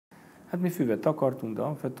Hát mi füvet akartunk, de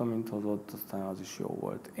amfetamint hozott, aztán az is jó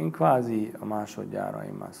volt. Én kvázi a másodjára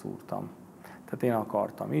én már szúrtam. Tehát én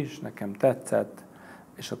akartam is, nekem tetszett,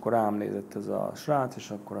 és akkor rám nézett ez a srác, és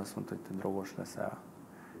akkor azt mondta, hogy te drogos leszel.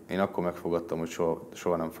 Én akkor megfogadtam, hogy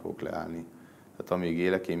soha nem fogok leállni. Tehát amíg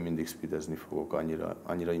élek, én mindig speedezni fogok,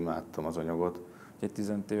 annyira imádtam az anyagot. Egy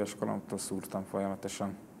 15 éves koromtól szúrtam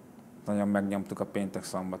folyamatosan. Nagyon megnyomtuk a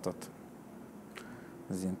péntek-szombatot.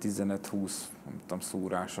 Ez ilyen 15-20, nem tudom,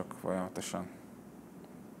 szúrások folyamatosan.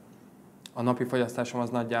 A napi fogyasztásom az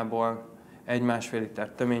nagyjából 1-1,5 liter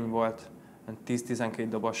tömény volt, 10-12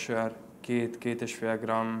 doboz sör,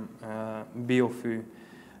 2-2,5 g biofű,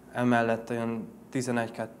 emellett olyan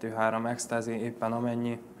 11-2-3 extázi, éppen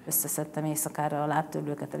amennyi. Összeszedtem éjszakára a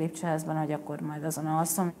lábtörlőket a lépcsőházban, hogy akkor majd azon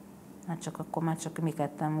alszom. Hát csak akkor már csak mi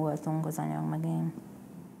ketten voltunk, az anyag meg én.